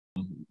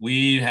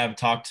We have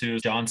talked to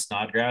Jon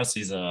Snodgrass.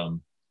 He's a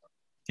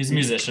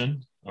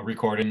musician, a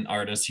recording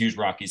artist, huge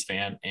Rockies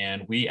fan,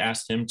 and we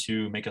asked him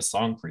to make a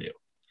song for you.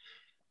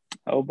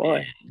 Oh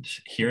boy. And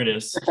here it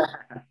is.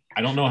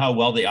 I don't know how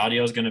well the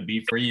audio is going to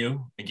be for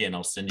you. Again,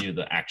 I'll send you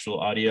the actual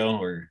audio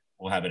or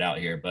we'll have it out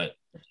here, but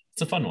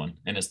it's a fun one.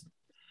 And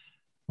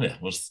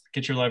we'll just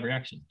get your live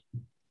reaction.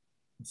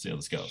 Let's see how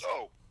this goes.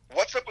 So,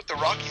 what's up with the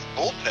Rockies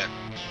bullpen?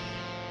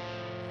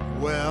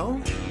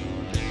 Well,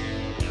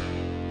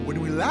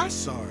 when we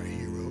last saw our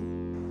hero,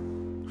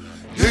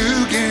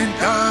 Dugan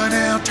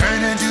Darnell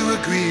turned into a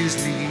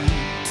grizzly.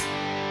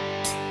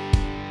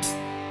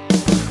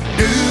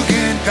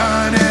 Dugan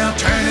Darnell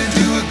turned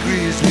into a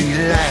grizzly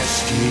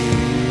last year.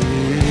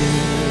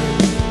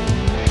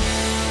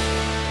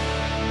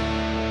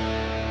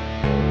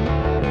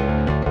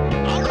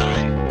 All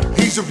right.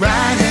 He's a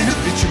riding a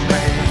pitcher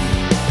man,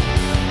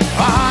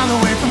 all the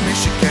way from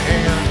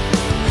Michigan.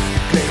 He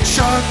played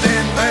short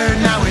then third,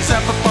 now he's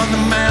up on the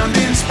mound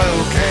in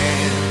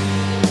Spokane.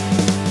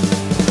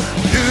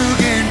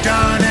 Dugan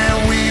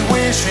Darnell, we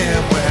wish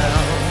him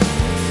well.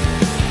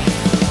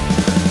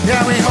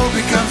 Yeah, we hope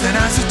he comes an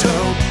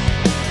isotope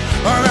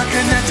or a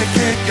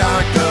Connecticut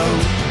yard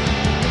goat.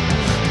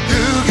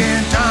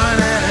 Dugan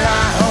Darnell,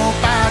 I hope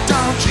I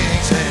don't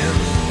jinx him.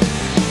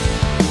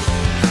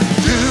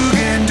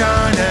 Dugan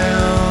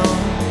Darnell,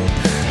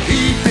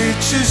 he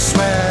pitches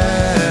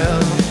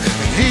swell.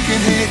 He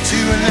can hit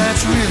too, and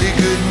that's really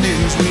good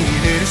news. We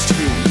need hitters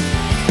too.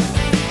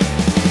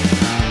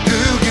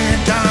 Dugan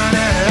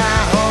Darnell,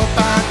 I hope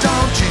I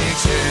don't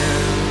jinx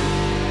him.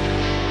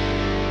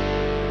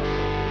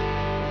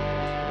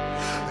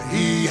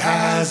 He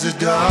has a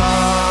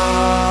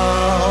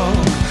dog,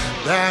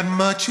 that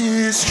much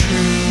is true.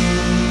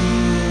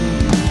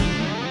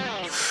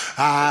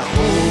 I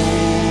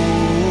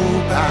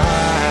hope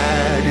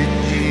I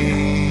didn't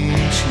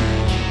jinx you.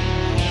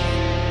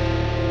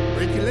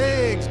 Break your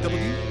legs,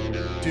 W.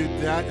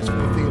 Dude, that is for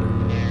the theater.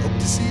 Hope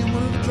to see you in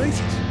one of the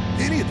places.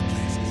 Any of the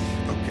places.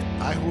 Okay,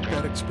 I hope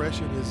that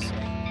expression is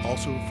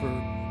also for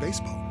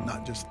baseball,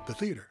 not just the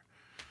theater.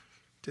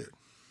 Dude.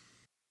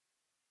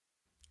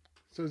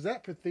 So is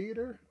that for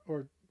theater,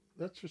 or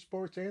that's for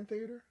sports and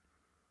theater?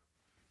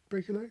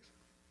 Break your legs?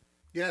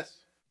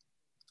 Yes.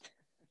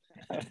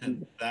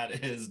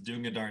 That is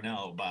Dugan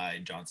Darnell by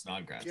Jon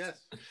Snodgrass. Yes.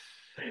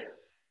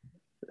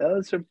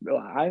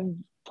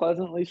 I'm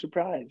pleasantly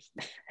surprised.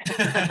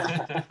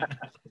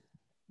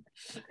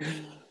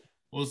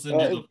 We'll send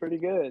That you was pretty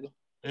good.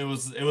 It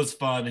was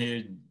fun.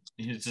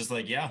 He's just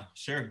like, yeah,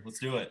 sure, let's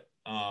do it.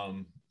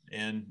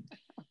 And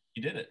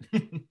he did it.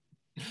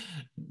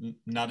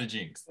 Not a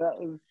jinx. That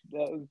was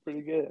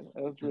pretty good.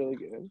 That was really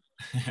good.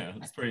 Yeah,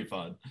 it's pretty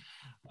fun.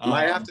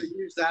 Might have to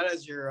use that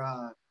as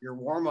your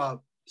warm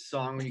up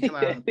song when you come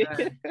out of the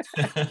bed.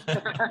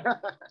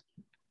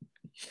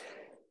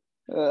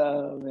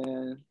 Oh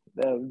man,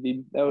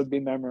 that would be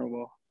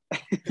memorable.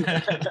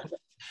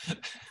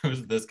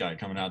 Who's this guy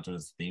coming out to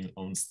his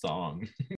own song?